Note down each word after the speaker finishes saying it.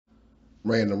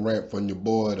Random rant from your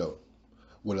boy though.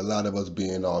 With a lot of us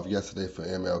being off yesterday for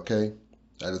MLK,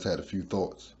 I just had a few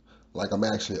thoughts. Like I'm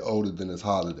actually older than this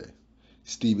holiday.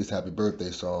 Stevie's Happy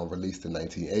Birthday song, released in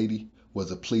 1980,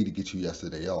 was a plea to get you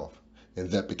yesterday off, and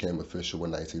that became official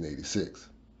in 1986.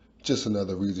 Just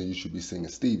another reason you should be singing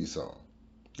Stevie's song.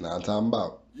 Now I'm talking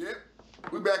about. Yep,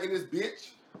 we back in this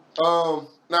bitch. Now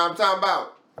I'm talking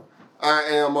about. I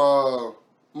am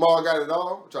Mar got it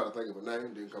all. I'm trying to think of a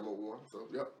name, didn't come up with one. So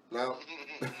yep. Now.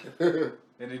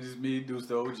 And it is me, Deuce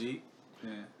the OG.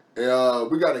 Yeah. And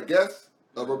we got a guest,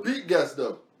 a repeat guest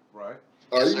though. Right.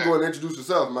 You can go and introduce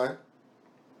yourself, man.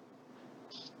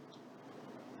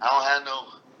 I don't have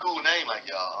no cool name like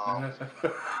y'all.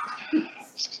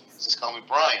 Just call me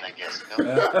Brian, I guess. You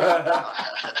know?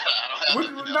 I don't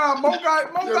have Nah, Mo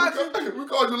got we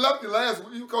called you Lefty last.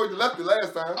 You called you Lefty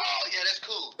last time. Oh yeah, that's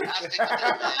cool. I'll stick with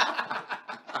that, man.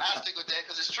 I'll stick with that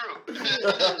because it's true.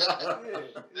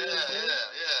 yeah.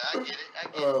 I get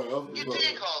it. You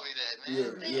did call me that,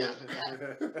 man. Yeah.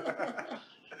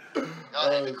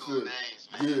 Y'all had the cool names,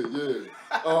 man.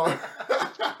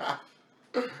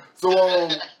 Yeah. So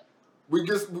we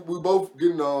both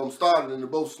getting started and they're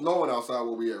both snowing outside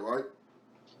where we at, right?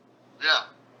 Yeah.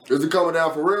 Is it coming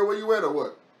down for real where you at or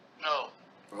what? No.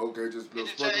 Okay, just It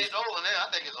changed over now.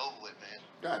 I think it's over with, man.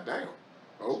 God damn.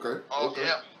 Okay. Oh okay.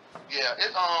 Yeah.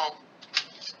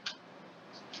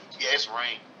 It's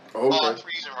rain. Okay.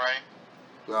 Freezing rain.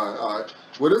 All right.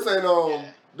 Well, this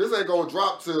ain't gonna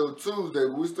drop till Tuesday,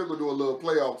 but we still gonna do a little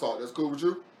playoff talk. That's cool with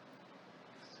you?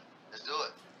 Let's do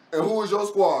it. And who is your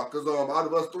squad? Because out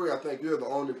of us three, I think you're the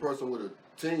only person with a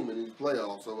team in these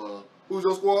playoffs. So who's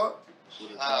your squad?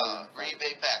 Green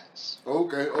Bay Packers.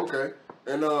 Okay.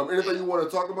 And anything you want to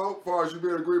talk about as far as you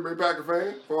being a Green Bay Packer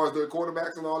fan? As far as the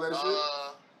quarterbacks and all that shit?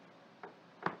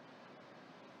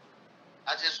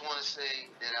 I just want to say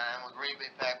that I am a Green Bay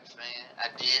Packers fan. I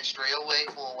did stray away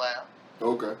for a while.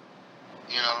 Okay.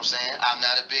 You know what I'm saying? I'm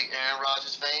not a big Aaron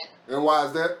Rodgers fan. And why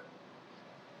is that?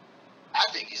 I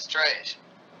think he's trash.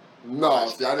 No,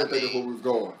 see, I didn't think that's where we was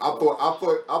going. I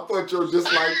thought your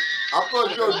dislike. I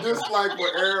thought your dislike for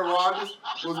Aaron Rodgers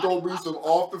was gonna be some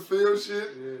off the field shit.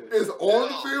 Yeah. It's on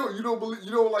the field. You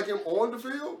don't like him on the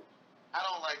field? I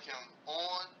don't like him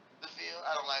on the field.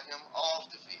 I don't like him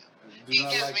off the field. Do he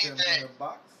not gives like me him that. in the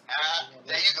box.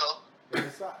 There you go. In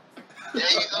the socks. There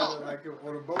you go. I don't like him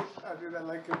on a boat. I do not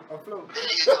like him afloat. There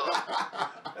you go.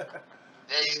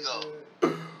 There you go.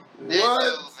 What? That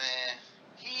dude, man.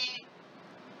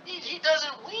 He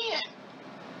doesn't win.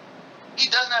 He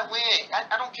does not win.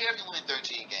 I don't care if you win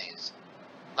 13 games.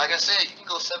 Like I said, you can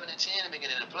go 7-10 and make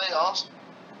it in the playoffs.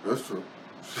 That's true.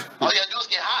 All you gotta do is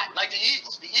get hot, like the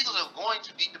Eagles. The Eagles are going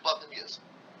to beat the Buccaneers.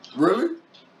 Really?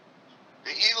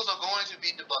 The Eagles are going to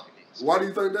beat the Buccaneers. Why do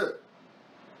you think that?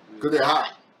 Because they're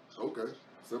hot. Okay.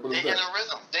 Simple as They're in that. a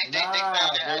rhythm. They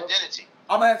found their identity.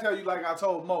 I'm gonna tell you like I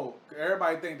told Mo.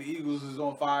 Everybody think the Eagles is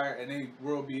on fire and they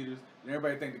world beaters. And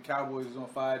everybody think the Cowboys is on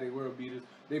fire, they world beaters.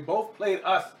 They both played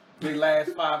us their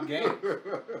last 5 games.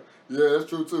 Yeah, that's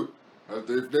true too.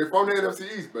 They from the NFC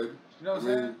East, baby. You know what I'm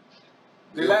saying?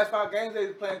 The last 5 games they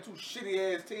was playing 2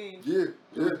 shitty ass teams. Yeah.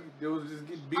 They was just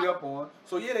getting beat up on.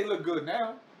 So yeah, they look good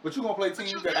now. But you gonna play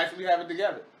teams that actually have it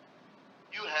together.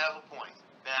 You have a point.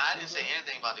 Now I didn't say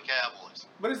anything about the Cowboys.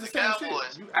 But it's the same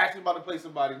Cowboys. shit. You actually about to play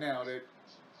somebody now that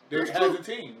has a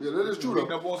team. Yeah, that is true beating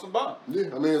though. up on some bums.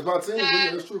 Yeah, I mean it's my team, but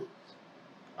yeah, that's true.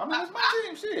 I mean, it's my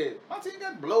team. Shit, my team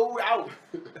got blowed out.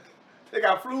 They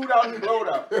got flued out and blowed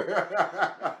out. But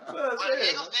the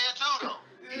Eagles did too, though.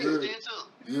 The Eagles did too.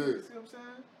 Yeah. You see what I'm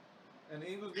saying? And the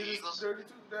Eagles did this dirty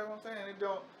too. That's what I'm saying. They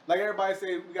don't, like everybody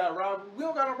say, we got a rivalry. We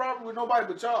don't got a rivalry with nobody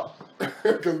but y'all.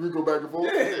 Because we go back and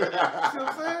forth. Yeah. You see what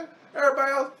I'm saying?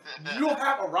 Everybody else, you don't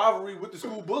have a rivalry with the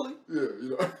school bully. Yeah,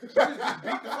 you know. You just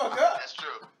beat the fuck up. That's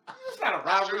true. It's not a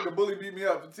rivalry. The bully beat me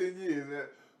up for 10 years.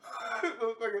 God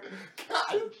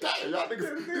damn, y'all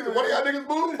niggas. One of y'all niggas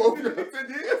moved both of y'all 10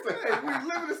 years. Hey, we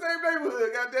live in the same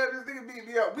neighborhood. Goddamn, this nigga beat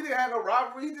me up. We didn't have no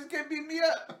rivalry. He just can't beat me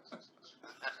up.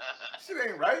 Shit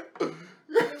ain't right.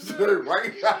 Shit ain't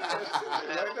right.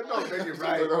 That don't make it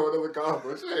right. Another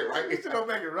conference. Shit ain't right. Shit don't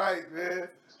make it right, man.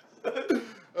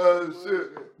 Shit.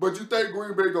 But you think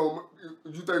Green Bay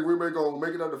gonna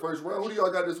make it out the first round? Who do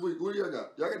y'all got this week? Who do y'all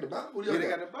got? Y'all got the bye? Who do y'all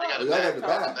got? They got the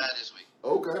bye this week.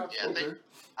 Okay. Yeah, okay.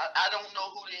 I don't know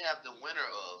who they have the winner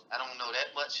of. I don't know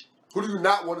that much. Who do you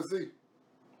not want to see?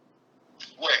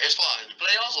 Where? As far as the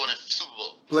playoffs or the Super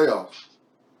Bowl? Playoffs.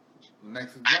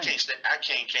 Next is I can't stand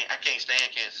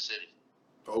Kansas City.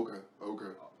 Okay.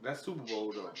 That's Super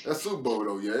Bowl though. That's Super Bowl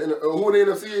though, yeah. And, who in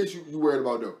the NFC is you worried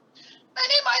about though? Man,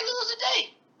 they might lose today.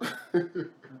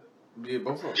 Yeah,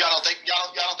 both of them. Y'all don't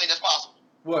think that's possible?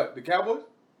 What, the Cowboys?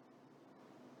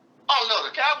 Oh no,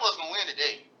 the Cowboys gonna win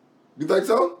today. You think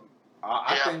so?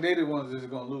 I Yeah. think they the ones that's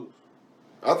gonna lose.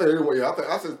 I think anyway. Yeah,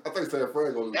 I think San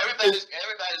Fran gonna lose. Everybody's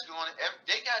going.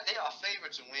 They are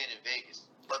favorites to win in Vegas,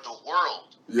 but the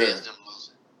world has them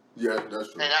losing. Yeah,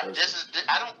 that's true. And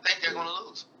I don't think they're gonna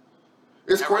lose.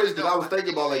 It's I crazy really because I was don't.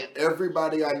 thinking about like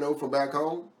everybody I know from back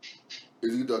home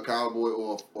is either a Cowboy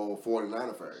or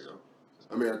 49er fan. You know?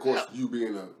 I mean, of course, you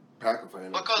being a Packer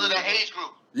fan. Because of the age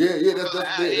group. Yeah, that's Because of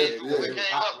our it. age Yeah, group. We came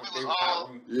up, we was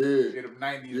all. yeah, Did them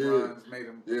 90s Yeah. runs, made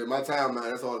them. yeah. My timeline,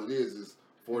 that's all it is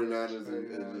 49ers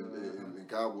and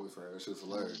Cowboys fans. That shit's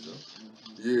hilarious.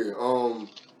 Yo. Yeah.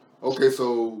 Okay,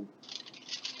 so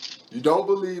you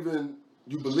believe in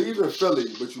Philly,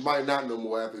 but you might not no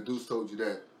more after Deuce told you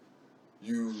that.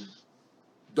 You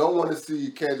don't want to see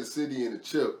Kansas City in the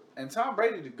chip. And Tom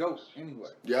Brady the GOAT anyway.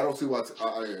 Yeah, I don't see why.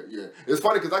 Yeah. It's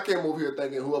funny because I came over here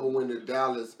thinking whoever win the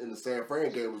Dallas and the San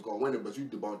Fran game was going to win it, but you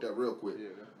debunked that real quick. Yeah,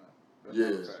 that's Yeah.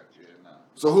 not a fact. Yeah, nah.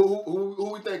 So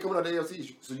who we think coming out of the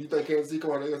AFC? So you think Kansas City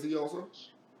coming out of the AFC also?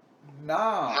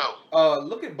 Nah. No.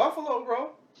 Look at Buffalo,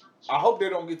 bro. I hope they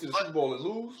don't get to the Super Bowl and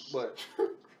lose, but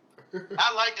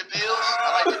I like the Bills.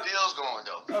 I like the Bills going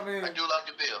though. I mean, I do like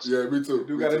the Bills. Yeah, me too.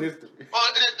 do me got a too. history. Well,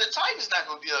 the Titans not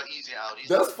gonna be an easy out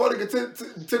either. That's funny because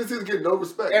Tennessee's getting no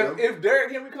respect. And yo. if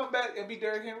Derrick Henry come back and beat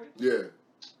Derrick Henry, Yeah,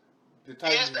 the He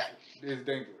Titans is back. is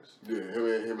dangerous. him and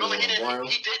Really, he Brown.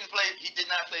 didn't play. He did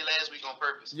not play last week on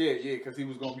purpose. Yeah, because he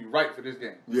was gonna be right for this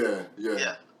game. Yeah.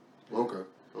 Yeah. Okay.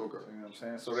 You know what I'm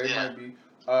saying? So they Yeah. might be.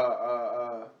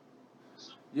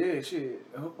 Yeah, shit.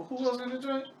 Who else in the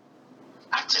joint?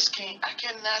 I just can't. I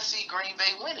cannot see Green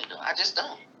Bay winning though. I just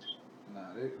don't. Nah,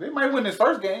 they might win this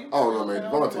first game. I don't know, man.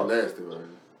 Devontae nasty,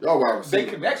 man. Y'all wide receiver.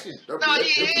 They connection. That- No, that-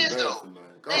 he that is, nasty, though. man.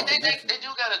 They God. do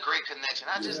got a great connection.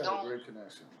 I just Yeah, don't. great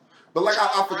connection. But like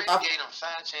Tom Brady I gave them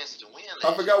 5 chances to win. I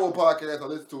last forgot what podcast I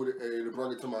listened to and it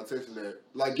brought it to my attention that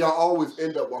like y'all always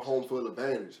end up with home field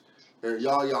advantage, and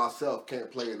y'all can't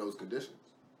play in those conditions.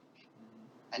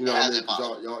 You know what I mean?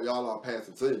 'Cause y'all are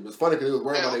passing team. It's funny because it was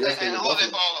worried about that yesterday. And with who does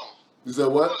that Buffalo. fall on? You said Who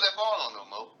what? does that fall on, though,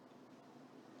 Mo?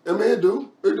 I mean, it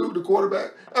do the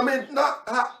quarterback. I mean,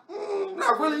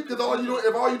 not really, because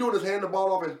if all you doing is handing the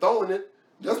ball off and throwing it,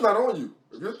 that's not on you.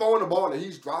 If you're throwing the ball and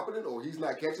he's dropping it, or he's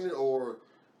not catching it, or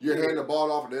you're handing the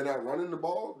ball off and they're not running the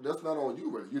ball, that's not on you,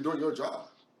 really. You're doing your job.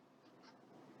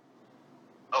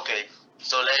 Okay,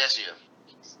 so last year.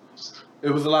 It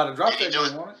was a lot of drops Did that he do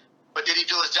game, it? wasn't But did he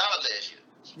do his job last year?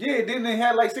 it? Yeah, didn't they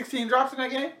have like 16 drops in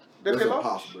that game? That That's they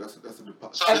lost? impossible. That's So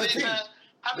impossible. how As a many team. times?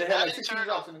 How They many, had how like many 16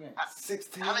 drops in the turnovers? game.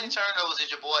 16. How many turnovers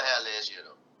did your boy have last year,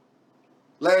 though?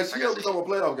 Last Like year I we said. talking about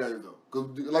playoff games though, because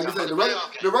like you Talking said, the about regular,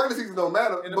 playoff the regular season don't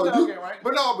matter. In the But playoff you, game, right?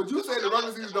 but you said the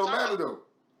regular season don't matter though.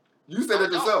 You said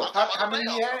it No, yourself. I'm talking How about the many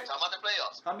he playoffs. had? I'm talking about the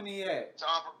playoffs. How many he had?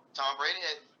 Tom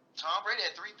Brady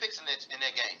had 3 picks in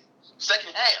that game.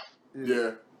 Second half.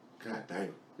 Yeah. God damn.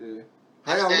 Yeah.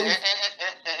 How y'all And lose?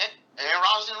 Aaron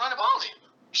Rodgers didn't run the ball in.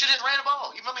 You should have just ran the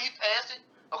ball. You remember he passed it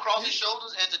across his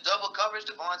shoulders into double coverage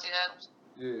to Vontae Adams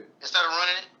Yeah. instead of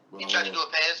running it. He tried to do a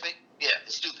pass fake. Yeah,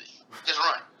 it's stupid. Just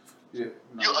run. Yeah.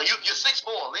 No. You're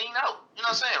 6'4", lean out. You know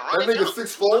what I'm saying? That Run and nigga jump.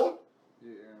 6'4"?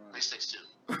 Yeah. He's 6'2".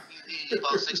 He's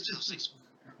about 6'2", 6'4".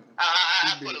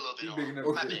 I put a little bit He's on big him.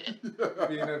 enough. My bad.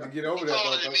 Big enough to get over He's that.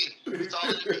 taller than me. He's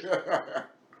taller than me.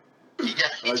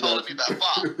 He taller than me by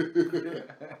far.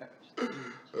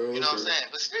 You know what I'm saying?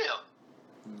 But still,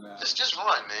 Nah. just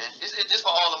run, man. It's for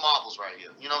all the marbles right here.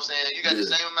 You know what I'm saying? You got the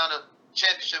Yeah. same amount of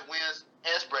championship wins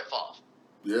as Brett Favre.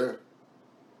 Yeah.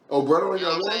 Oh, Brett only You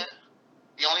know got what I'm one? saying?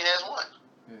 He only has one.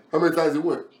 How many times he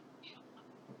went?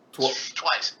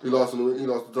 Twice. He lost to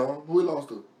Tom? Who he lost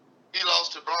to? He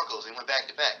lost to Broncos. He went back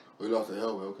to back. Oh, he lost to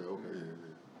Elway. Okay,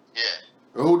 yeah.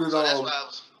 Yeah. And who did So that's why I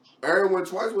was. Aaron went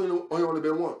twice or he only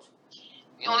been once?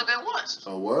 He only been once.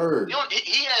 A word.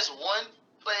 He has one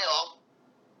playoff,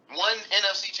 one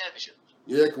NFC championship,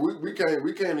 Yeah, 'cause we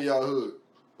came to y'all hood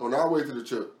on our way to the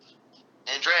chip.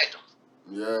 and dragged him.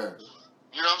 Yeah.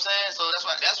 You know what I'm saying? So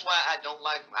that's why I don't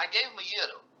like him. I gave him a year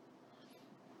though.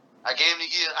 I gave him the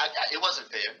year. It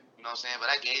wasn't fair. You know what I'm saying? But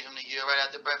I gave him the year right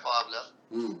after Brett Favre left.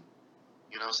 Mm.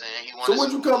 You know what I'm saying? He won. So the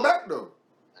when'd you Super come Bowl. back though?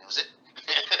 That was it.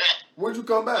 When'd you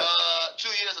come back? 2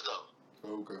 years ago,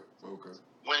 Okay.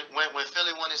 when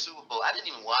Philly won the Super Bowl, I didn't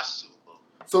even watch the Super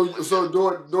Bowl. So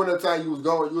during that time you was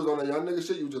gone, you was on that young nigga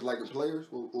shit. You was just liking players.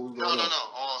 What was going No.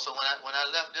 on? So when I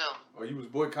left them, Oh, you was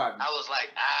boycotting. I was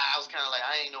like, I was kind of like,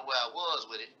 I ain't know where I was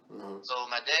with it. Uh-huh. So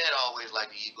my dad always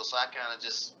liked the Eagles, so I kind of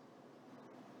just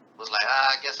was like,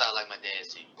 I guess I like my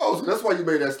dad's team. Oh, so that's why you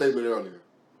made that statement earlier.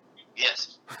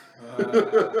 Yes.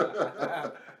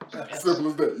 Simple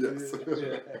as that. Yes.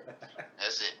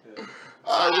 That's it. Yeah.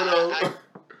 All right, what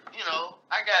You know,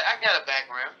 I got a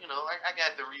background. You know, I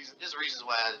got the reason. There's reasons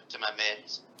why to my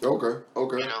madness. Okay.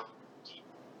 You know,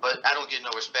 but I don't get no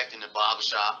respect in the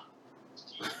barbershop.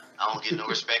 I don't get no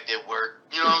respect at work.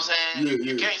 You know what I'm saying? Yeah,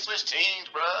 You yeah. can't switch teams,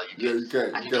 bro. You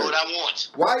can't. I can do what I want.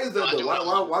 Why is that I do though? what I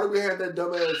want. Why do we have that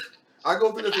dumbass? I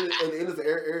go through this at the end of the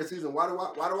every season. Why do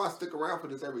I stick around for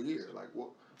this every year? Like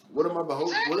what am I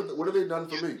beholden? What have they done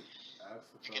for me?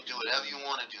 You can do whatever you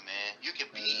want to do, man. You can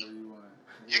be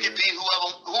You can be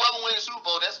whoever wins the Super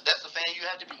Bowl. That's the fan you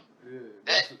have to be.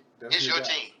 Yeah, That is your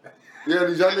team. Yeah,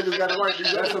 these young niggas got it right.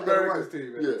 These young That's niggas got it right. America's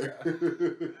team.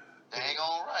 Yeah. Dang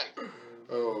on right.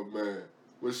 Oh man.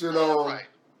 Well, shit. Right.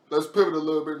 Let's pivot a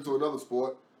little bit into another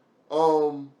sport.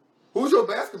 Who's your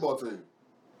basketball team?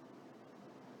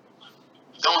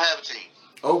 Don't have a team.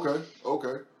 Okay.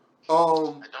 I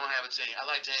don't have a team. I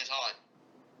like James Harden.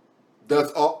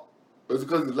 That's all. Is it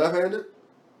because he's left-handed?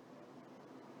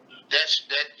 That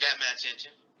got my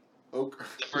attention. Okay.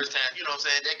 The first time, you know what I'm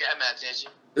saying? That got my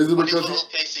attention. Is it When he because was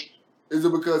KC. Is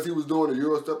it because he was doing the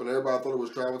Euro step and everybody thought it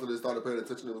was travel until they started paying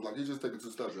attention? It was like, he's just taking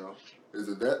 2 steps, y'all. Is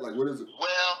it that? Like, what is it?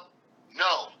 Well,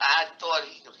 no, I thought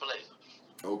he could play.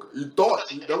 Okay. You thought.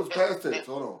 That was past tense.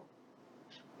 Hold on.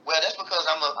 Well, that's because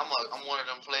I'm one of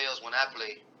them players when I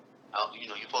play. You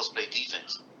know, you're supposed to play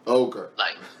defense. Okay.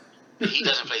 Like, he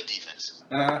doesn't play defense.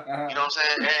 You know what I'm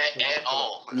saying? At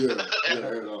all. Yeah.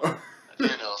 At all. You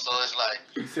know, so it's like.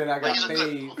 He said I got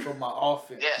paid for my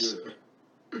offense. Yes. Yeah.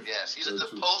 Yes, he's That's a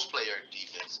true. post player in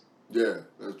defense. Yeah,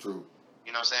 that's true.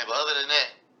 You know what I'm saying? But other than that,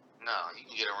 no, he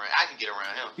can get around. I can get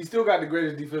around him. He still got the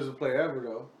greatest defensive player ever,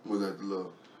 though. Was that the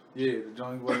love? Yeah, the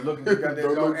joint wasn't looking. He got that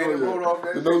No joint look and the joint, rolled off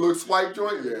that. The no look swipe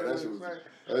joint? Yeah, that shit was That's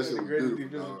that the shit was greatest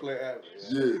beautiful. defensive dog. player ever.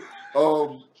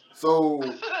 Yeah. So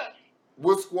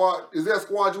what squad is that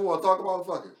squad you want to talk about?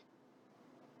 Fuck it.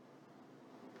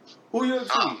 Who you team?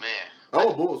 Oh man. I'm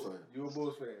a Bulls fan. You a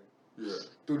Bulls fan? Yeah.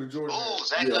 Through the Jordan. Oh, era.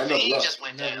 Zach Yeah, I never LaVine left. just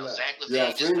went Never down. left. Zach Yeah, I LaVine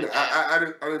just seen went it.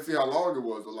 down. I didn't see how long it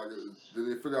was. Like, did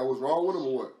they figure out what's wrong with him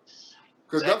or what?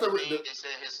 Because Zach nothing. LaVine,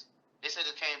 they said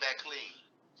it came back clean.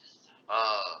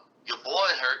 Your boy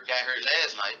got hurt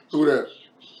last night. Who that?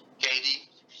 KD.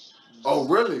 Oh,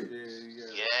 really?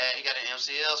 Yeah, he got an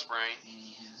MCL sprain.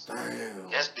 Damn.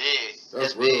 That's big.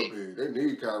 That's real big. They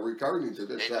need Kyrie. Kyrie needs to take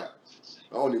that They shot.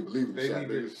 I don't even believe in the They shot. need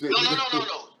Nigga. it. Shit. No.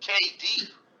 KD.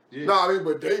 Yeah. No, I mean,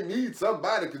 but they need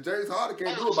somebody because James Harden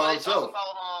can't do it by himself.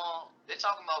 They're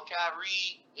talking about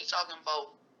Kyrie. They're talking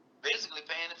about basically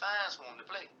paying the fines for him to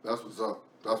play. That's what's up.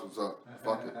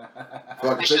 Fuck it. They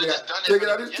Fuck it. should've just done that Take it from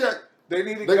out the his beginning. check. They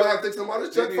need to They go. gonna have to take some out of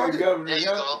his They check. need Fuck to it. govern There it. you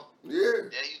Yeah. go. Yeah.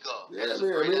 There you go. Yeah, That's man.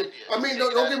 a great idea. I mean,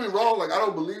 don't get me wrong. Like, I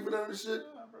don't believe in that shit.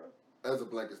 That's a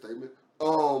blanket statement.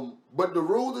 But the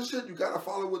rules and shit, you gotta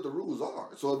follow what the rules are.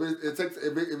 So if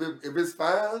it's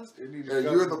fines They and need to you're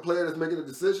govern the it. player that's making the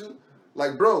decision,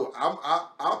 like, bro,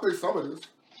 I'll pay some of this.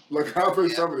 Like, I'll pay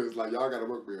some of this. Like, y'all gotta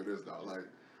work me on this now. Like,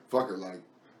 fuck it. Like,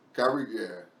 Kyrie,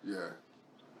 yeah.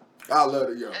 I love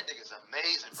it, yo. That nigga's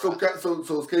amazing, So, bro.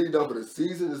 so is KD done for the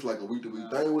season? It's like a week-to-week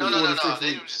thing. What No. is it? no. 6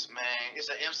 They weeks? just, man, it's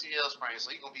an MCL sprain,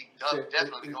 so he's gonna be Shit,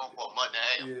 definitely going for a month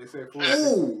and a half. Yeah, it said 4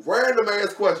 Ooh, random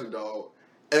ass question, dog.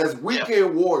 As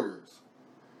weekend warriors,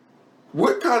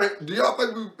 what kind of do y'all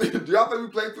think we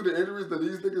played through the injuries that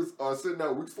these niggas are sitting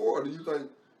out weeks for, or do you think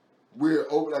we're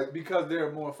over like? Because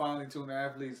they're more finely tuned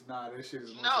athletes. Nah, that shit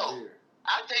is more No. severe.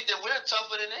 I think that we're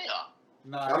tougher than they are.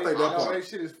 Nah, I think that part. that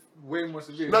shit is way more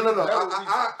severe. No. That would be-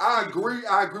 I agree.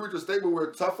 I agree with your statement.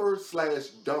 We're tougher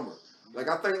 / dumber. Like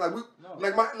I think like we No.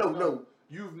 like no.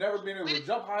 You've never been able to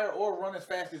jump higher or run as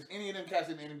fast as any of them cats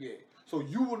in the NBA. So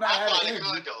you will not I have an probably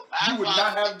injury. could, though. You would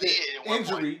not have the did at one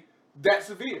injury that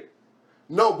severe.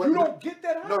 No, but You don't get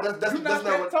that high. No, that's You're not not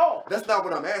that what, tall. That's not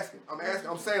what I'm asking.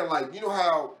 I'm saying like you know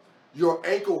how your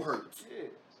ankle hurts. Yeah.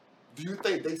 Do you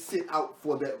think they sit out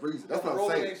for that reason? That's what I'm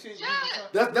Rolling saying. that shit, Yeah.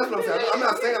 That's what I'm saying. I'm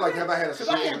not saying like have I had a Because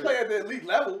I can't play at the elite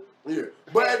level. Yeah,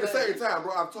 but at the same time,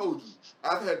 bro, I've told you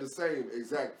I've had the same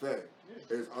exact thing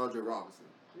as Andre Robinson.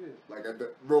 Yeah. Like at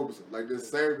the Roberson, like the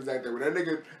same exact thing. When that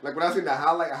nigga, like when I seen the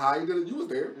highlight of how he did it, you was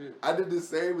there. Yeah. I did the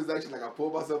same exact shit. Like I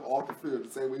pulled myself off the field the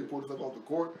same way he pulled himself off the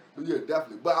court. But yeah,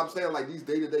 definitely. But I'm saying like these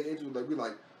day-to-day injuries, that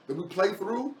we play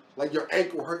through, like your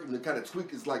ankle hurting and kind of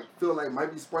tweak is like feel like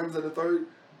might be sprains in the third.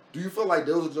 Do you feel like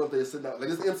those are jumps they're sitting out? Like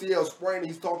this MCL sprain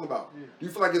he's talking about. Yeah. Do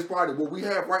you feel like it's probably what we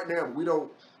have right now, but we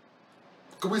don't?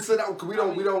 Could we sit out? Could we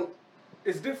don't?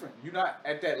 It's different. You're not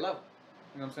at that level.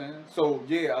 You know what I'm saying? So,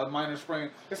 yeah, a minor sprain.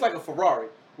 It's like a Ferrari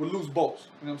with loose bolts.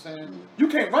 You know what I'm saying? You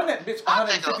can't run that bitch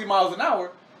 150 miles an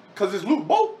hour because this loose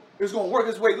bolt is going to work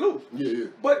its way loose. Yeah.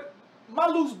 But my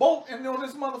loose bolt and on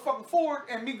this motherfucking Ford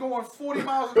and me going 40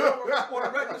 miles an hour on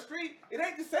a regular street, it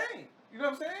know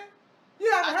what I'm saying? Yeah,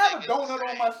 I can have a donut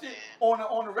on my shit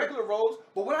on the regular roads,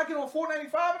 but when I get on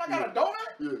 495 and I got a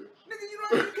donut, nigga, you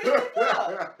know you can't keep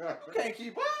up. You can't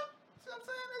keep up. See what I'm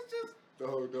saying? It's just the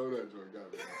whole donut joint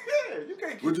got it. yeah, you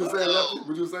can't keep Would you up. say Lefty?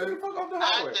 Would you say? Get the fuck off the I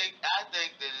highway. think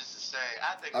that it's the same.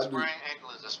 I think a sprained ankle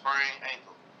is a sprained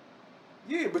ankle.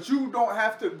 Yeah, but you don't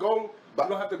have to go. You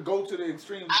don't have to go to the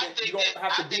extreme. You don't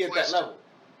have to be at that level.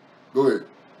 Go ahead.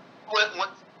 What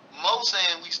Mo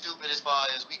saying we stupid as far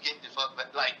as we get the fuck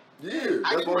back. Like, Yeah,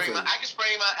 that's what I'm saying.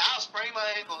 I'll sprain my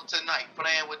ankle tonight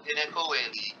playing in that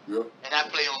co-ed league. Yep. And I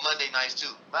play on Monday nights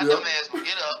too. My dumb ass will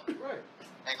get up Right.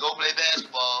 and go play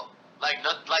basketball like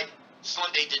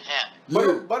Sunday didn't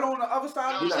happen. But on the other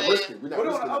side, We're not risking. We're not but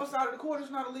on risking the other it. side of the court,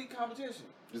 it's not elite competition.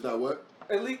 It's not what?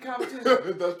 Elite competition.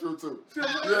 That's true too. See what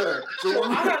I'm Yeah. saying? So So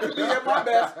I have to be at my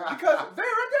best because they're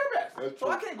at their best. That's So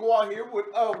I true. can't go out here with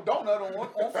a donut on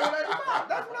 495.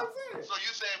 That's what I'm saying. So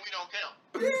you saying we don't count?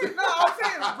 Yeah, no, I'm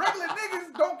saying regular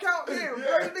niggas don't count. Yeah,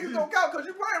 regular niggas don't count because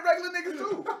you playing regular niggas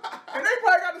too, and they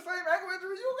probably got the same ankle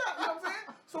injury you got. You know what I'm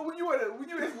saying? So when you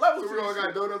it's levels So to we all this got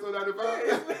shit. donuts on 95?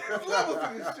 Yeah, it's levels to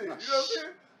this shit. You know what I'm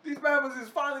saying? These Bama's is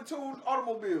finely tuned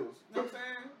automobiles. You know what I'm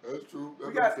saying? That's true. That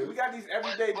We got these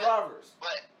everyday drivers.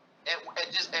 But at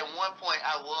one point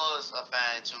I was a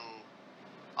fine-tuned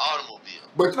automobile.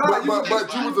 But Nah, you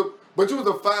was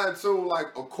a fine tune like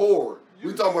Accord.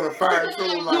 We talking about a fine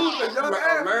tune like, You was a young like a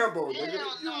average. Lambo, Hell nigga. no.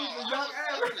 You was a young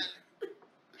average.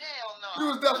 Hell no.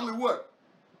 You was definitely what?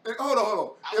 Hold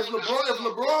on. If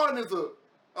LeBron is a,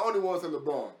 I only want to say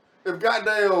LeBron. If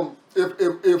goddamn,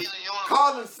 if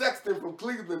Colin Sexton from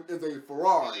Cleveland is a He's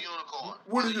Ferrari, a unicorn.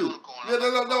 what are He's a you? unicorn. Yeah,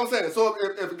 no, I'm saying. So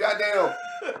if goddamn,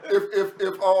 if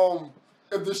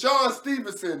Deshaun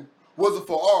Stevenson was a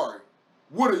Ferrari,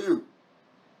 what are you?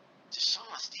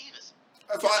 Deshaun Stevenson.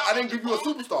 So I didn't give you a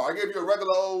superstar. I gave you a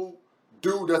regular old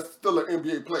dude that's still an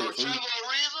NBA player. So So Trevor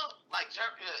Ariza? Like,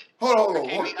 hold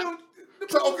on.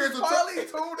 Okay, so finely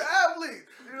tuned athletes.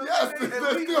 You know Yes, what I'm saying?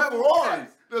 they're Elite still level Ferraris. guys.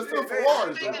 They're still Yeah,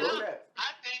 Ferraris, they- though, they bro. do that. I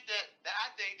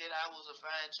think that I was a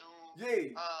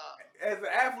fine-tuned. Yeah. As an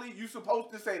athlete, you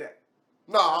supposed to say that.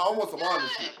 Nah, I want some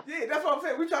honesty. Yeah, that's what I'm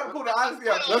saying. We trying to pull the honesty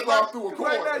out. That's why I threw a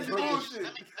Right now, chord. you bullshit.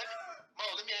 Let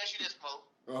me ask you this, Mo.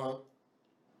 Uh-huh.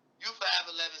 You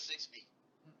 5'11", 6 feet.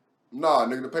 Nah,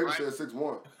 nigga, the paper Right. said 6'1".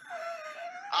 All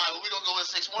right, well, we gonna go with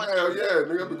 6'1". Hell yeah,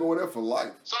 nigga, I been going there for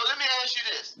life. So let me ask you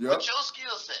this: Yep. with your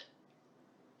skill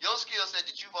set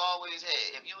that you've always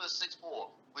had, if you was 6'4",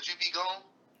 would you be gone?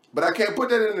 But I can't put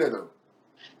that in there though.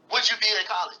 Would you be in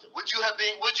college? Though? Would you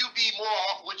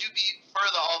be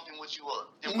further off than what you were?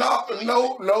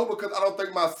 No, because I don't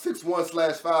think my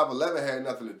 6'1/5'11" had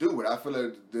nothing to do with it. I feel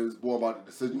like it's more about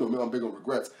the decision. You know me, I'm big on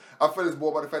regrets. I feel it's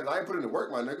more about the fact that I ain't put in the work,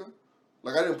 my nigga.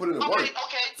 Like I didn't put in the work. Okay.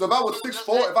 So if I was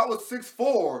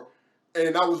 6'4",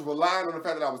 and I was relying on the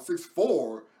fact that I was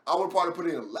 6'4", I would probably put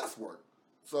in less work.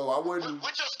 So I wouldn't.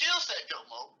 With your skill set, though,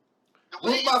 Mo. The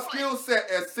way With you my play. skill set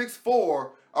at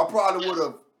 6'4", I probably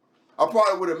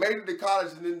would have made it to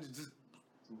college and then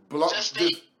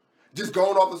just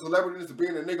going off the celebrity to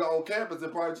being a nigga on campus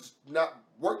and probably just not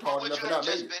worked hard enough and not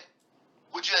made it.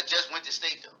 Would you have just went to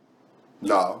state though?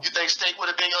 No. You think state would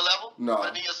have been your level? No. Would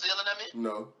have been your ceiling? I mean.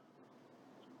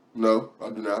 No, I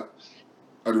do not.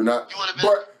 I do not. You would have been.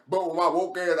 But with my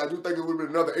woke ass, I do think it would have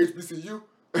been another HBCU.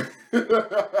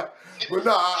 But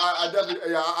no, I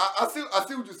definitely, yeah, I see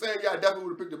what you're saying. Yeah, I definitely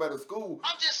would have picked a better school.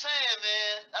 I'm just saying,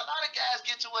 man. A lot of guys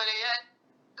get to where they at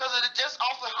because of just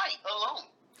off of height alone.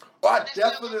 I They still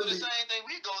go through definitely, the same thing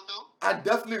we go through. I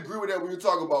definitely agree with that when you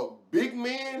talk about big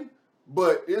men.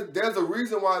 But there's a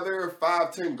reason why there are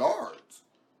 5'10" guards.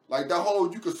 Like that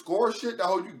whole you can score shit, that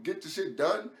whole you can get the shit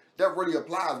done. That really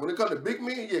applies. When it comes to big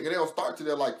men, yeah, 'cause they don't start till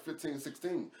they're like 15,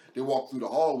 16. They walk through the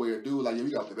hallway and do like, yeah,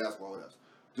 we got the basketball with us.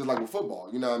 Just like with football,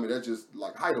 you know what I mean? That's just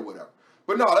like height or whatever.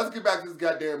 But no, let's get back to this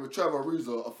goddamn Trevor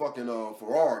Ariza, a fucking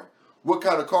Ferrari. What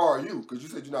kind of car are you? Because you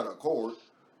said you're not an Accord.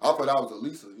 I thought I was a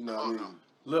Lisa, you know what I mean?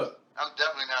 Look, I'm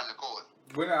definitely not in the court.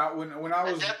 when I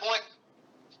was At that point,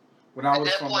 when I was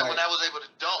when from I like, was able to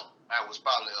dunk, I was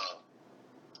probably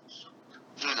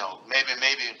maybe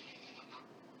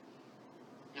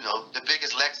the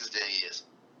biggest Lexus there is.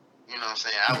 You know what I'm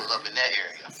saying? I was up in that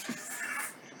area.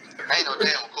 Ain't no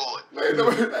damn Accord.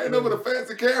 Ain't no with a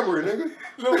fancy Camry, nigga.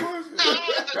 no bullshit.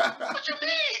 What you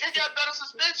mean? It got better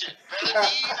suspension, better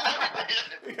keys,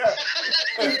 and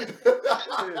everything.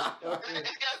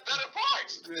 It got better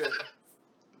parts.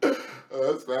 Yeah.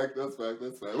 That's fact.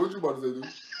 What you about to say, dude?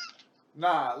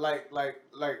 Nah, like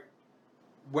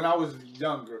when I was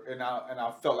younger and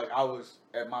I felt like I was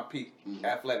at my peak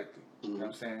athletically. You know what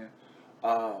I'm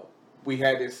saying? We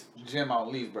had this gym out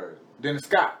in Leesburg. Dennis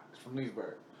Scott is from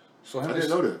Leesburg. So I didn't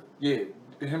know that. Yeah,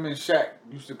 him and Shaq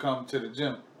used to come to the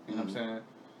gym. You know what I'm saying?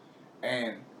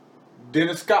 And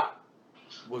Dennis Scott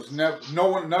was never.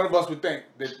 None of us would think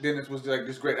that Dennis was like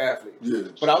this great athlete. Yeah.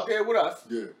 But out there with us,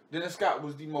 Yeah. Dennis Scott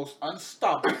was the most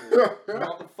unstoppable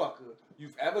motherfucker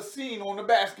you've ever seen on the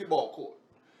basketball court.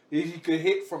 He could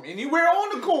hit from anywhere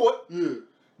on the court. Yeah.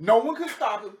 No one could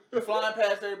stop him. Flying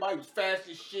past everybody, he was fast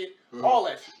as shit. All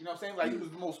that shit. You know what I'm saying? Like, he was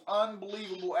the most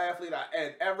unbelievable athlete I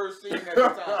had ever seen at the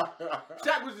time.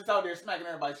 Shaq was just out there smacking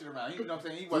everybody shit around. You know what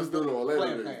I'm saying? He wasn't doing the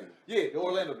Orlando playing. days. Yeah, the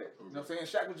Orlando days. You know what I'm saying?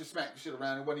 Shaq was just smacking shit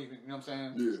around. It wasn't even, you know what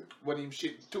I'm saying? Yeah. Wasn't even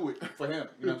shit to it for him.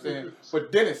 You know what I'm saying?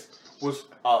 But Dennis was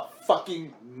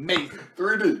fucking amazing.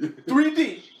 3D.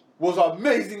 3D was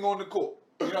amazing on the court.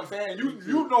 You know what I'm saying?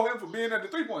 You know him for being at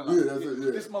the 3-point line. Yeah, that's it, yeah.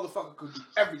 This motherfucker could do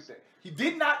everything. He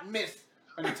did not miss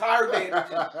an entire day at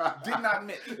the gym. Did not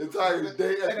miss. Entire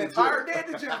day at An the entire gym. day at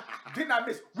the gym. Did not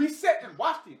miss. We sat and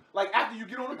watched him. Like, after you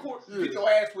get on the court, you get Yeah. your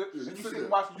ass whipped, Yeah, and you sit sit and there.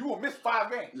 watch him. You will miss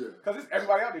 5 games. Yeah. Because it's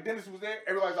everybody out there. Dennis was there.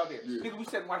 Everybody's out there. Yeah. Nigga, we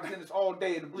sat and watched Dennis all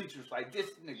day in the bleachers. Like,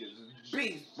 this nigga is a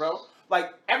beast, bro.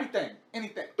 Like, everything.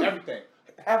 Anything. Everything.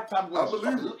 Half the time, I believe it.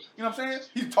 you know what I'm saying?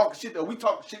 He's talking shit though. We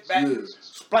talking shit back. Yeah.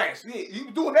 Splash. Yeah, he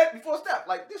was doing that before step.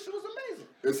 Like, this shit was amazing.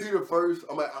 Is he the first?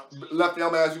 Lefty, I'm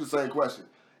gonna ask you the same question.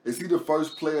 Is he the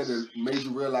first player that made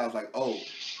you realize, like, oh,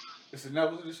 It's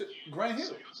another shit. Grant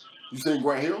Hill. you seen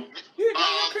Grant Hill? Yeah, Grant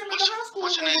Hill came into high school.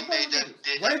 what's your name made that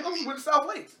Grant for Hill me? went to South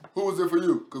Lakes. Who was it for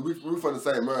you? Because we from the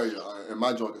same area, and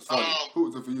my joint is funny. Who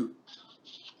was it for you?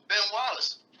 Ben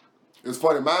Wallace. It's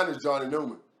funny. Mine is Johnny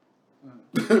Newman.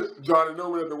 Johnny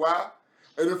Newman at the Y.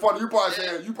 And it's funny. You probably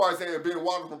saying Ben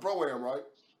Wallace from Pro-Am, right?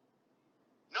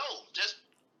 No, just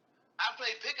I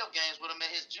played pickup games with him at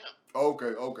his gym, Okay.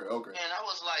 and I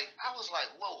was like,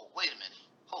 whoa, wait a minute,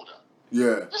 hold up,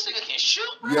 Yeah. this nigga can shoot,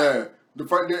 bro. Yeah. The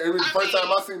first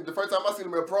time I seen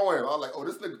him at Pro-Am, I was like, oh,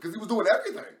 this nigga, because he was doing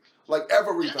everything. Like,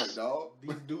 everything, Yes. dog.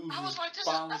 These dudes. I was like,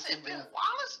 found I said, Ben something.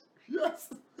 Wallace. Yes.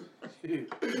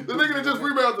 Shit. The nigga that just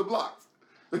rebounds the blocks.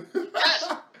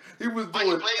 Yes. He was But he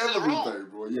doing plays in the role. everything,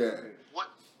 bro. Yeah. What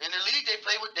in the league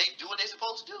they do what they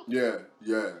supposed to do.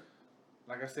 Yeah.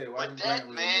 Like I said, But that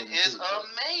man is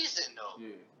amazing though. Yeah,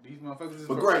 these motherfuckers is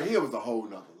But Grant Hill was a whole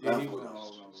nother Yeah, he level. was on a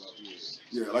whole nother level. Yeah.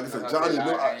 Yeah, like I said, Like Johnny,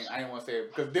 I ain't want to say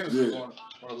it because Dennis was on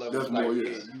a level. That's like, more, yeah.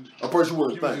 you a person you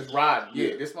wouldn't was think. just riding. Yeah,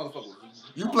 Yeah. this motherfucker was.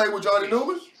 You played with Johnny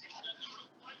Newman?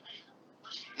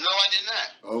 No, I did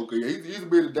not. Okay, he used to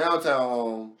be in the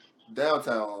downtown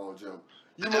gym.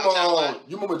 You remember, Downtown what?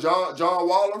 you remember John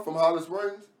Waller from Holland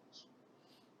Springs?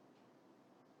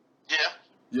 Yeah.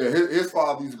 Yeah, his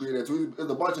father used to be there too. There's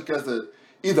a bunch of cats that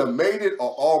either made it or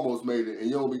almost made it, and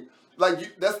you don't be like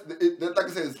like I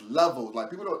said, it's levels. Like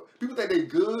people think they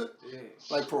good, Yeah.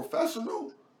 like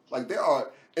professional, like they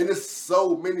are, and there's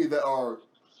so many that are.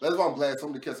 That's why I'm glad some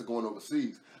of the cats are going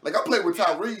overseas. Like I played with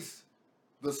Tyrese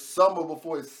the summer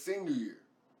before his senior year.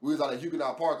 We was out at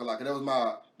Huguenot Park a lot, and that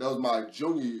was my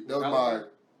junior. That was Alabama?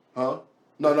 my, huh?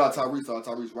 No, not Tyrese.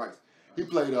 Tyrese Rice. He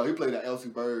played at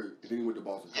LC Bird, and then he went to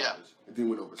Boston Yeah. College, and then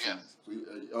went overseas. Yeah. So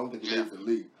I don't think he Yeah. made it to the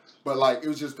league. But like it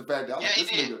was just the fact that I was Yeah, like,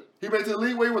 he this did. nigga. He made it to the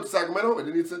league where he went to Sacramento, and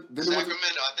then he went to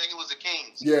Sacramento, I think it was the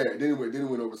Kings. yeah, then he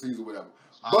went overseas or whatever.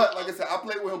 But like I said, I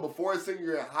played with him before his senior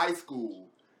year in high school,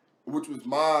 which was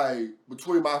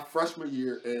between my freshman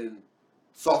year and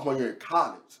sophomore year in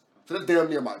college. So that's damn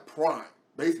near my prime,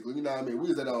 basically. You know what I mean? We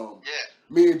was at Yeah.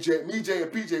 me, Jay,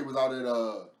 and PJ was out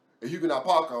at Huguenot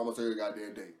Park almost every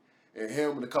goddamn day, and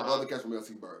him and a couple other cats from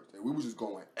LC Birds, and we was just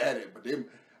going at it. But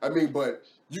but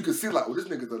you could see like, well, this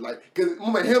nigga's like, because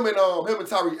remember him and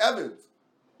Tyree Evans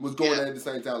was going at it at the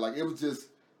same time. Like it was just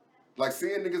like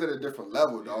seeing niggas at a different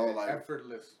level, dog. Like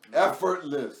effortless.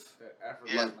 effortless. That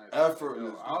effortless. Yeah. nice.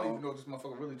 Effortless, I don't dog. even know if this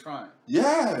motherfucker really trying.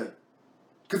 Yeah.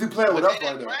 Because he playing with But us they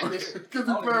right didn't now. practice. Because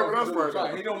I he don't even playing know with if us he's really right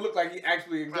trying. He now. don't look like he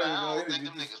actually Bro, I exerting no don't think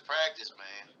them energy. niggas practice,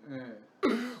 man. Yeah.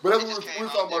 But that's They what just we came was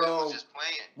out talking there and about. was just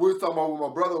playing. We was talking about with my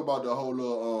brother about the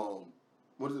whole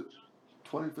what is it?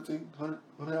 20, 15,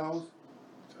 100 hours?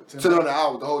 10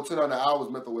 hours, the whole 10 hours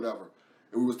method, whatever.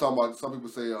 And we was talking about, some people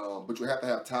say, but you have to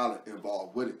have talent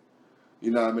involved with it.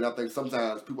 You know what I mean? I think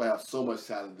sometimes people have so much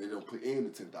talent they don't put in the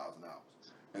 10,000 hours.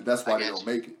 And that's why I they get don't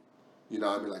make it. You know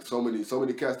what I mean? Like so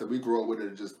many cats that we grew up with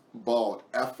that just balled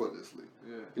effortlessly.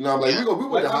 Yeah. You know what I mean? Like, we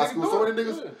went to Like, high how school, they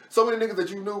do so it. many niggas that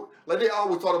you knew, like they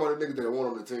always talked about the niggas that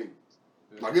weren't on the team.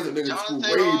 Like it's a nigga in school Jonathan,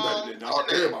 way better than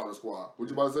what's his name? everybody on the squad. What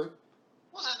you about to say?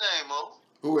 What's his name, Mo?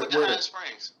 Who With at the where? High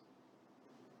Springs.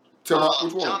 Tell me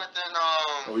which one? Jonathan,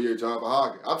 Oh yeah, John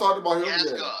Hagen. I talked about him. Yes,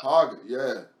 Yeah, God.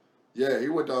 Hagen. Yeah. He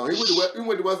went down. He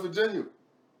went to West Virginia.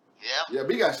 yeah. Yeah,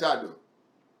 but he got shot though.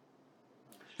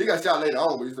 He got shot later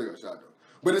on, but he still got shot though.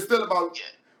 But it's still about Yeah.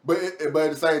 But at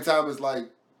the same time, it's like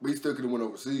we still could have went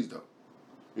overseas though.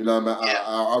 You know what I mean? Yeah.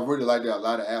 I really like that. A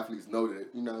lot of athletes know that.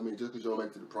 You know what I mean? Just because you don't make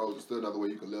it to the pros, it's still another way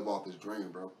you can live off this dream,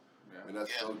 bro. Yeah. And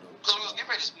that's Yeah. so dope. Because we was getting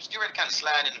ready to kind of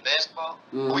slide into basketball.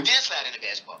 Mhm. We did slide into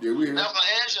basketball. Yeah, we here. Now I was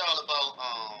gonna ask y'all about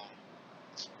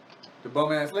The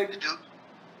bum ass the Lakers. dude.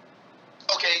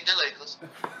 Okay, the Lakers.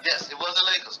 Yes, it was the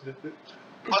Lakers.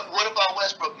 But what about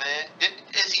Westbrook, man?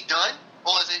 Is he done,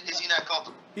 or is he not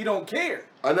comfortable? He don't care.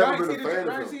 I never Y'all been a ain't fan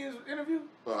y'all of ain't see him. his interview?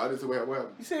 I didn't see what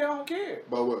happened. He said, I don't care.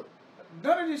 About what?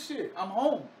 None of this shit. I'm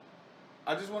home.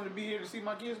 I just wanted to be here to see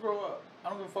my kids grow up. I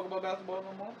don't give a fuck about basketball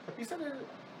no more. He said that.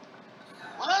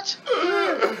 What?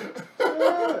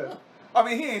 Yeah. I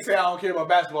mean, he ain't say I don't care about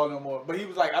basketball no more, but he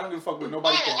was like, I don't give a fuck what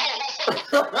nobody thinks.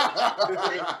 I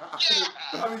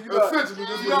mean, Essentially,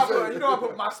 this is what he said. you know, I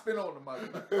put my spin on the mother.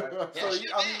 Right? So,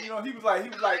 he was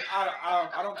like,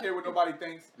 I don't care what nobody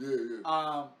thinks.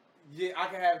 Yeah. Yeah, I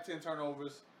can have 10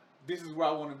 turnovers. This is where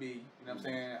I want to be. You know what I'm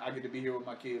saying? I get to be here with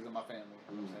my kids and my family.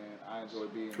 You know what I'm saying? I enjoy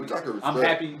being Which here. I can I'm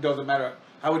respect. happy. Doesn't matter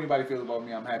how anybody feels about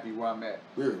me. I'm happy where I'm at.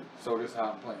 Yeah. So this is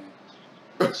how I'm playing.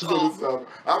 I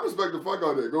respect the fuck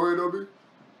out of that. Go ahead, Obi.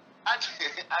 I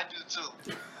do too.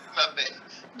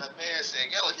 My man said,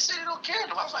 yo, he said he don't care.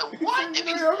 I was like, what? I mean,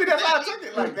 that's how I took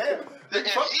it. Like that.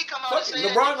 If he come out and say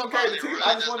LeBron don't carry the team.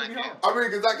 I just want to be like home. I mean,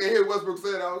 because I can hear Westbrook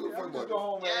saying, I don't give a I fuck just about go this.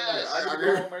 home every night. Yes. I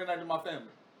go home every night to my family. You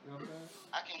know what I'm saying?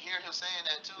 I can hear him saying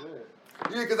that too. Yeah.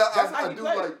 Yeah, because That's how I he do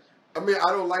play. like. I mean, I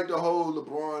don't like the whole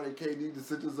LeBron and KD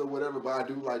decisions or whatever, but I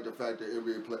do like the fact that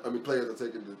players are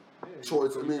taking the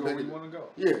choice. I mean, where we making, want to go.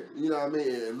 yeah, you know what I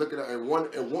mean, and looking at and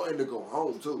wanting to go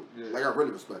home too. Yeah. Like I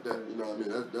really respect that. You know what I mean?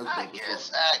 That's I dope as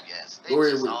fuck. guess. They Go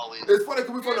ahead just with always. it. It's funny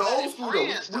because we from the Yeah, old school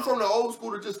friends, though. We though. from the old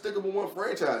school to just sticking with one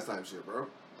franchise type shit, bro.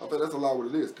 I think that's a lot what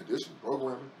it is. Condition,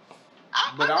 programming.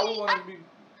 But I would want to be, you know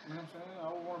what I'm saying? I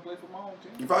would want to play for my home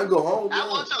team. If I can go home, I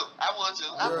yeah. would too. I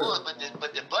Yeah. would.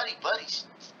 But the buddies.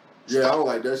 Yeah, I don't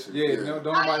like that shit. Yeah, no,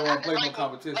 don't nobody want to play no Like,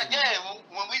 competition. Like, yeah,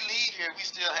 when we leave here, we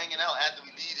still hanging out after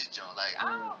we leave this joint. Like, I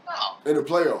don't know. In the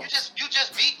playoffs. You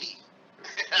just beat me.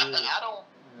 I ain't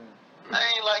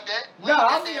like that. No,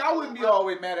 I mean, I wouldn't be all the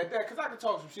way mad at that because I could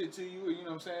talk some shit to you, you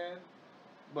know what I'm saying?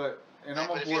 But, and I'm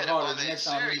going to work harder the next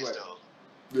time anyway.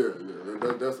 Yeah.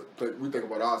 That's we think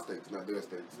about our states, not their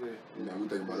states. Yeah. You know, we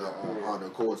think about our Honda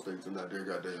Accord states and not their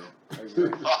goddamn. Exactly.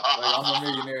 Like, I'm a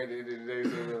millionaire at the end of the day. So,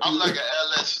 I'm like an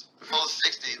LS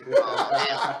 460.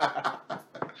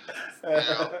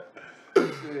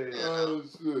 Oh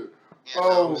shit.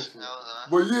 Oh.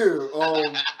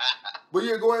 But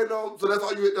yeah, go ahead though. So that's all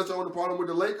that's your only problem with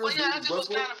the Lakers? Well, yeah, I Is just was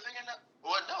Westbrook? kind of figuring out.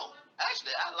 Well, no,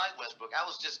 actually, I like Westbrook. I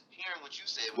was just hearing what you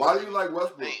said. Why do you like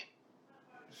Westbrook? Man,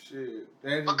 shit.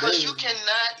 Anthony because Davis.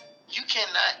 you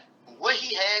cannot, what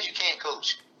he has, you can't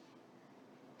coach.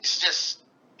 It's just,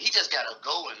 he just got a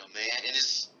go in him, man, and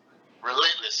it's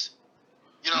relentless.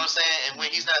 You know what I'm saying? And when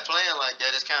he's not playing like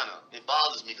that, it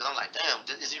bothers me because I'm like, damn,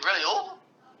 is he really over?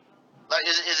 Like,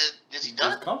 is he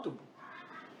done? He's comfortable.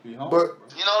 Be home. But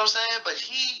You know what I'm saying? But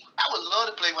I would love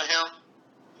to play with him.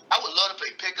 I would love to play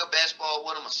pickup basketball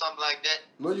with him or something like that.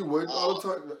 no, you wouldn't all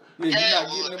the time. yeah, you're Yeah, not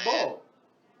getting the man. ball.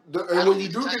 And when you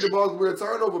do get the ball, with a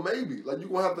turnover, maybe like you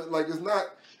gonna have to like it's not.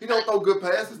 He don't throw good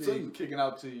passes Yeah, to you. kicking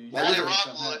out to you. Like, Not listen, at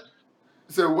Rockwood.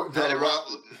 So what? Not at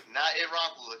Rockwood. Not at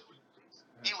Rockwood.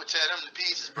 He would tear them to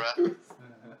pieces, bro. I'm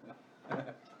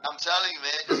telling you,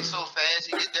 man, because he's so fast.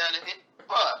 He get down and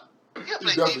bro. He'll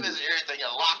play Definitely. defense and everything.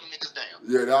 He'll lock niggas down.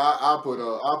 Yeah, I put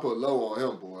low on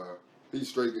him, boy. He's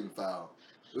straight getting fouled.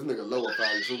 This nigga low on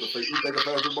foul. You think a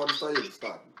fast football to stay and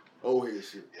stop him. Old head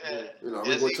shit. Yeah. You know,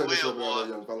 Yes, we he go check that shit will, down boy. there,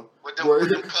 young fella. With them, Go with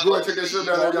them ahead, go ahead, check that shit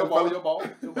down there, young fella. Your ball.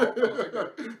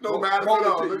 No matter Ball at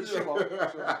all. to you, your ball.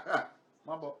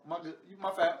 My ball. My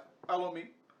foul. Foul on me.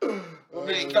 Oh,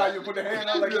 Me man. and Kyle, you put the hand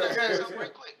out like Say that. something real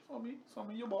quick. It's on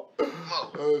me, your ball. Mo,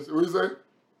 What you say?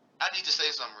 I need to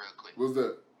say something real quick. What's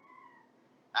that?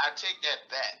 I take that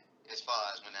back as far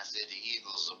as when I said the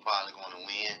Eagles are probably going to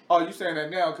win. Oh, you saying that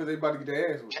now because they about to get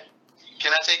their ass whipped.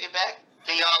 Can I take it back?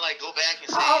 Can y'all like go back and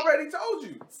say? I already told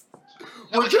you.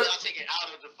 No, but y'all take it out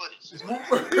of the footage.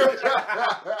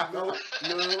 No.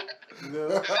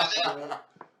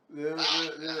 Now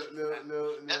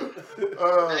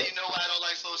you know why I don't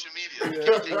like social media. You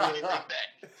can't take anything back.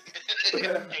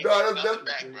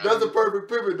 That's a perfect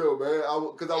pivot though, man.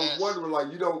 Because I was Yes. wondering, like,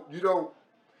 you don't,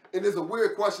 and it's a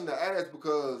weird question to ask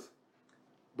because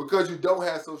you don't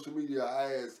have social media.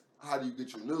 I ask, how do you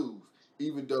get your news?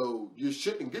 Even though you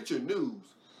shouldn't get your news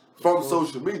from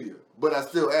social media, but I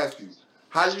still ask you,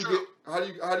 how do you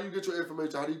get your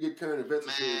information? How do you get current events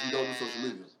if you don't do social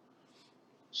media?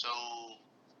 So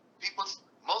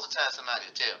most of the time somebody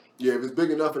will tell me. Yeah, if it's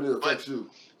big enough and it affects you.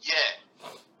 Yeah.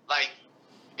 Like,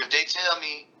 if they tell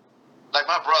me, like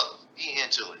my brother, he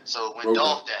into it. So when Okay.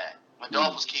 Dolph died, when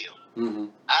Dolph was killed,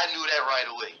 Mm-hmm. I knew that right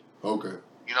away. Okay.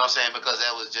 You know what I'm saying? Because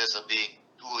that was just a big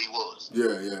who he was.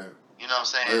 Yeah, yeah. You know what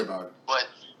I'm saying? Everybody. But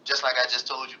just like I just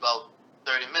told you about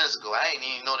 30 minutes ago, I ain't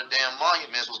even know the damn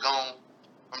monuments was gone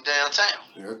from downtown.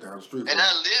 Yeah, that's down the street. And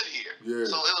I live here. Yeah.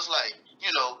 So it was like,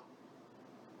 you know,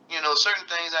 certain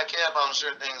things I care about and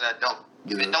certain things I don't.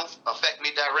 If Yeah. it don't affect me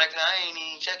directly, I ain't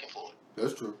even checking for it.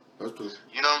 That's true. That's true.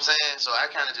 You know what I'm saying? So I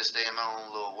kind of just stay in my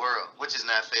own little world, which is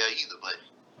not fair either. But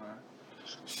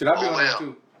Should I be Oh, on well. that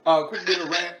too?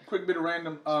 Quick bit of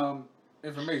random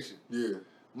information. Yeah.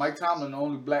 Mike Tomlin, the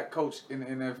only black coach in the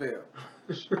NFL.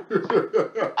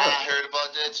 I heard about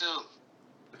that too.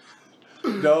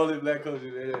 The only black coach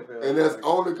in the NFL. And that's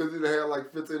only because he had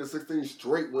like 15 or 16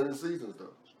 straight winning seasons, though.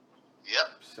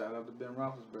 Yep. Shout out to Ben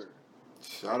Roethlisberger.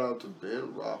 Shout out to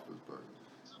Ben Roethlisberger.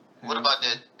 What about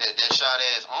that shot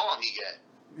ass arm he got?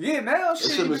 Yeah, now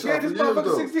shit shit, been you shot get this for years, motherfucker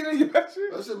though. 16 in your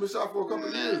shit. That shit been shot for a couple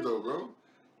of years, though, bro.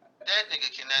 That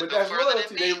nigga cannot But go that's further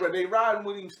loyalty. than me. They riding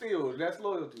with him still. That's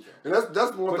loyalty. Though. And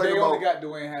that's one But thing they about only got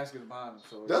Dwayne Haskins behind them.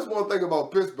 So that's one thing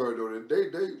about Pittsburgh, though. That They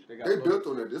got they loyalty. built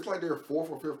on it. It's like their fourth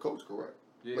or fifth coach, correct?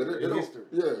 Yeah, Like, they in don't- history.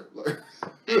 Yeah, like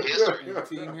In history. In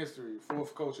team history.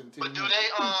 Fourth coach in team But do history.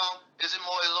 they is it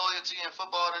more loyalty in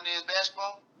football than it is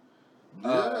basketball?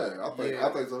 Yeah,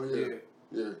 I think so. Yeah.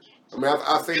 Yeah. I mean,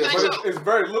 I say You that, think but so? It's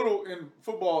very little in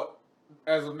football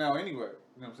as of now anyway.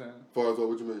 You know what I'm saying? as far as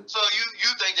what you mean? So you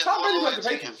think there's Tom more Brady left the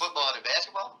loyalty in Patriots. football than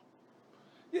basketball?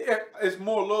 Yeah, it's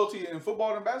more loyalty in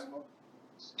football than basketball.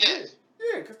 Yes.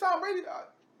 Yeah, because Tom Brady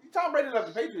left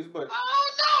the Patriots, but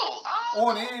I don't know.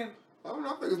 on end I don't know.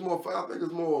 I think it's more. I think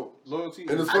it's more. loyalty.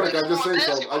 And it's I funny. think I just it's more say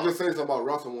something. basketball. I just say something about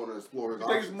Russell wanting to explore his You think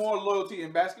options. it's more loyalty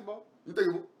in basketball? You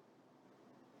think?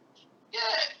 Yeah.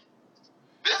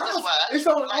 Business wise, It's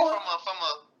on- like from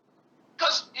a,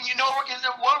 because you know, and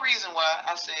the one reason why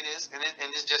I say this, and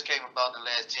this just came about in the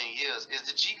last 10 years, is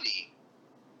the G League.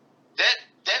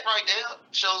 That right there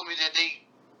shows me that they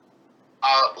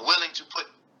are willing to put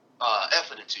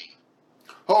effort into you.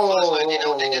 So it's like they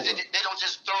don't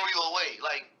just throw you away.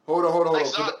 Like Hold on. like,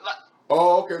 some, like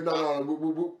Oh, okay.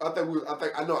 No. I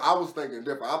think I know. I was thinking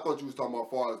different. I thought you was talking about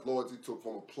far as loyalty to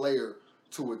from a player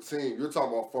to a team. You're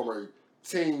talking about from a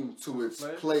team to its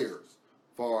players.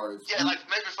 Far as yeah, like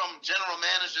maybe from general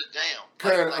manager down.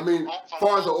 Can Like, I mean, from-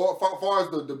 far as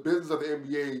the business of the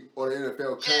NBA or the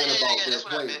NFL caring about their that's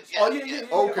what I players. meant. Oh yeah.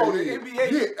 Okay, Oh, the NBA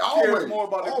cares always, more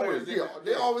about the always, players. yeah.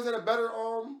 They always had a better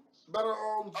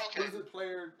Okay. what is it?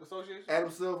 Player association.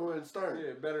 Adam Silver and Stern.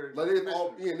 Yeah, better. Like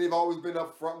they've always been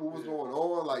up front with what's going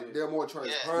on. Like they're more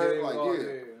transparent. Like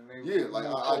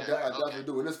I definitely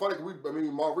do. And it's funny 'cause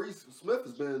Maurice Smith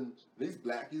has been he's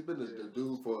black. He's been the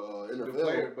dude for The NFL.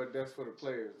 player, but that's for the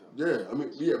players though.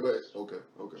 Yeah, but okay.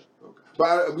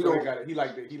 But we So don't. he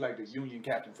like the union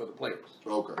captain for the players.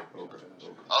 Okay.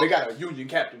 They got a union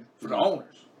captain for the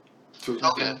owners.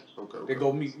 Okay. They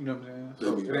go meet. You know what I'm saying?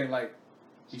 So They meet. it ain't like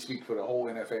he speak for the whole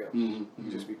NFL. He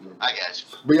just speak for. I got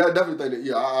you. But yeah, I definitely think that.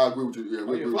 Yeah, I agree with you. Yeah,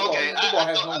 we yeah, agree. football- Okay, football I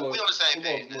has thought no we on the same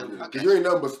page. football- Then. Because Okay. you ain't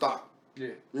nothing but stock. Yeah.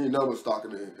 You ain't nothing but stock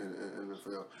in the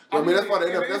NFL. I mean, that's why the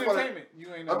in NFL. That's why. entertainment, you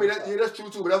ain't I no mean, stock. that's true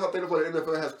too. But that's why I think the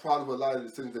NFL has problems with a lot of the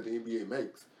decisions that the NBA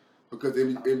makes, because the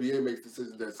NBA makes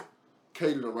decisions that's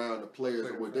catered around the players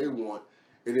and what they want,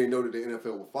 and they know that the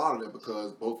NFL will follow that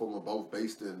because both of them are both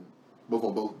based in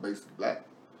black.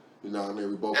 You know what I mean?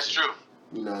 We both. That's true.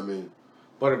 You know what I mean?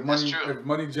 But if That's money,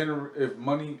 true. if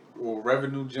money or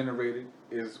revenue generated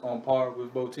is on par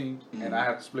with both teams, and I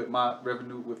have to split my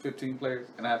revenue with 15 players,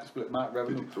 and I have to split my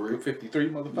revenue 53. with 53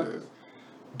 motherfuckers, Yeah.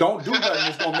 don't do nothing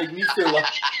that's gonna make me feel like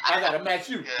I gotta match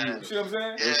you. Yeah. You see what I'm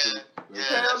saying? Yeah.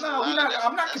 Hell that's no, a lot.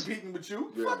 I'm not That's- competing with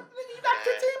you. Yeah. Fuck, nigga, you got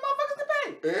 15 motherfuckers to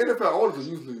pay. And NFL owners are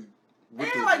usually. with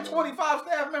And it, like you know. 25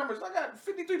 staff members. I got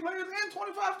 53 players and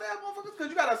 25 staff motherfuckers because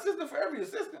you got an assistant for every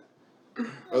assistant.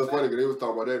 That's funny because they was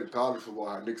talking about that in college football.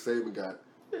 How Nick Saban got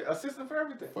Yeah, assistant for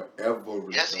everything. forever.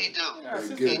 Yes, he do. Yeah, They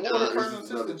assistant get it. water It's person,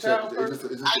 just another assistant check. child It's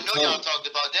person. just I a know y'all ton. talked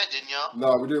about that, didn't y'all?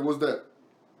 No, we did. What's that?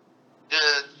 The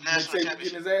Nick national Saban getting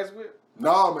championship. his ass whipped.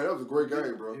 Nah, man, that was a great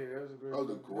game, bro. Yeah, that was a great. That was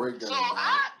a great game. So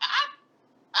man.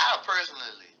 I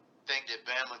personally think that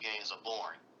Bama games are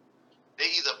boring. They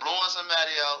either blowing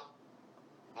somebody out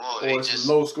or they Or it's just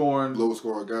a low scoring. Low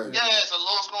scoring game. yeah, it's a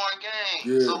low scoring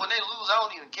game. Yeah. So when they lose, I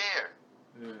don't even care.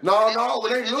 Yeah. No, They when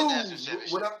always they in the national lose,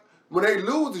 championship. when they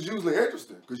lose, it's usually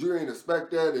interesting because you ain't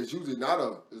expect that. It's usually not a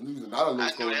low I knew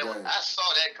scoring that. game. I saw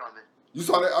that coming. You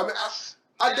saw that? I mean,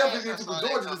 I definitely did too. But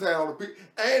Georgia just had all the people,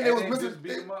 and they was missing. just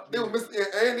beat 'em up. They was missing,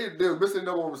 and they were missing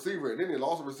number one receiver, and then they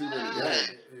lost a receiver in the game.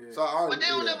 Yeah. So I But they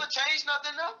don't ever change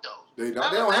nothing up though. They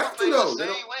don't have to though. The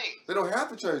same way. They don't have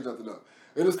to change nothing up.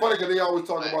 And it's funny because they always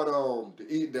talk about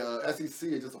the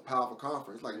SEC is just a powerful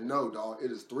conference. Like, no, dog. It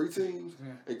is 3 teams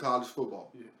in college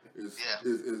football. It's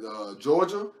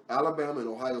Georgia, Alabama, and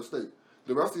Ohio State.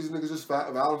 The rest of these niggas just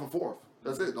battling for 4th.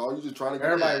 That's it, dog. You just trying to get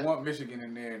Everybody want Michigan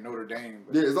in there and Notre Dame.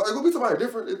 But yeah, it's gonna be somebody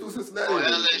different. It's through Cincinnati.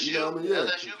 LSU. You know what I mean? Yeah.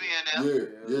 LSU be in there.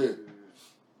 Yeah.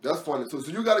 That's funny too.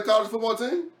 So you got a college football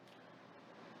team?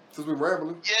 Since we're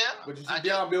rambling. Yeah. But you see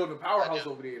Deion building a powerhouse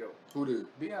over there, though. Who did?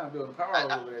 Deion building a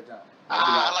powerhouse over there, John.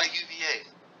 I like UVA.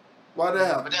 Why that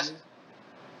happen? But that's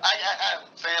I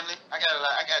family. I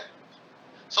got.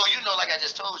 So you know, like I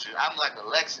just told you, I'm like a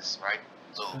Lexus, right?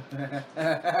 So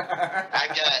I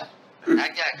got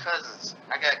cousins.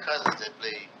 I got cousins that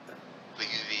play for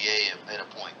UVA at a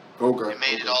point. Okay. They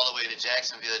made it all the way to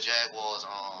Jacksonville Jaguars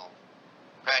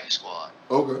practice squad.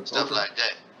 Okay. Stuff like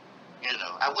that. You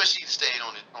know, I wish he'd stayed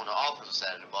on the offensive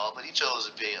side of the ball, but he chose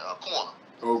to be a corner.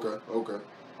 Okay.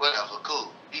 Whatever,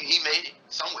 cool. He made it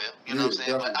somewhere. You know what I'm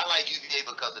saying? Definitely. But I like UVA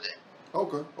because of that.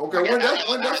 Okay.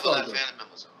 When that started?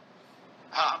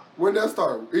 Huh? When that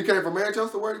started? He came from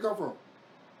Manchester. Where did he come from?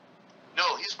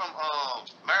 No, he's from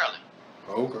Maryland.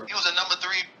 Okay. He was a number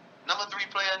three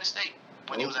player in the state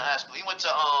when he was in high school. He went to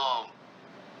oh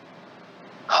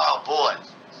boy,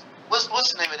 what's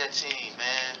the name of that team,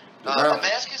 man?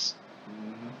 Damascus.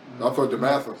 I thought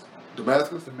Damascus.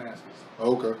 Damascus.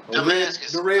 Okay.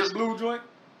 Damascus. The red and blue joint.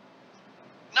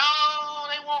 No,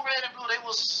 they weren't red and blue. They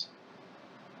was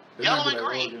yellow and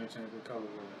green.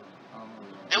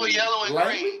 They were yellow and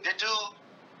green. That dude.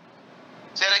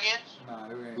 Say that again. Nah,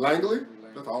 they ain't. Langley.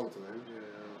 That's all it's name.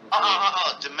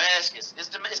 Damascus.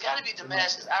 It's got to be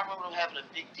Damascus. I remember them having a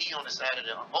big D on the side of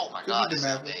them. Oh my God, this is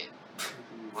bad.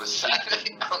 On the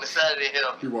side of the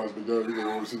hill. He watched the game. He gonna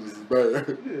want to see this is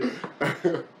bad.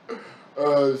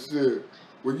 Shit.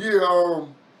 Well, yeah.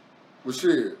 Well,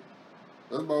 shit.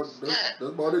 That's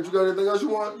about it. You got anything else you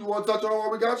want to touch on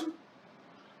while we got you?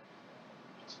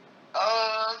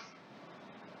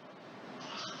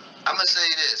 I'm gonna say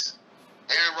this.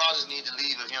 Aaron Rodgers needs to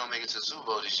leave if he don't make it to the Super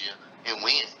Bowl this year and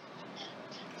win.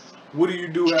 What do you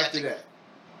do after that?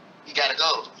 He gotta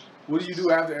go. What do you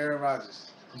do after Aaron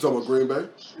Rodgers? You talking about Green Bay?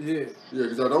 Yeah. Yeah,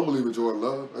 because I don't believe in Jordan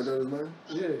Love. Ain't that his name?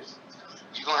 Yeah.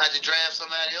 You're gonna have to draft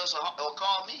somebody else or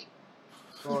call me.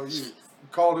 Call you.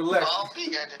 Call the Lex. Call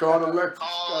me. Call the Lex.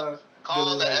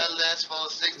 Call the LS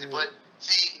 460. Yeah. But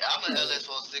see, I'm an LS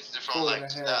 460 from like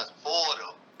 2004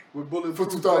 though. With bulletproof.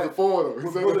 For 2004 though.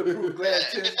 With bulletproof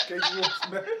glass in case you want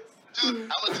smash. Dude,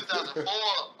 I'm a 2004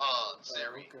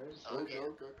 series. Okay.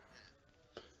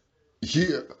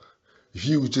 Yeah.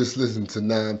 You was just listening to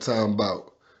 9 Time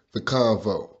About The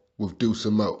Convo with Deuce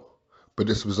and Mo. But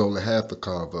this was only half the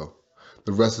convo.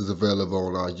 The rest is available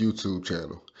on our YouTube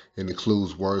channel and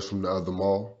includes words from the other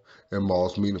Maul and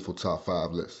Maul's meaningful top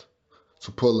 5 list.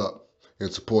 So pull up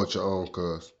and support your own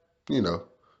cause,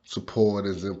 support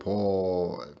is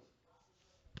important.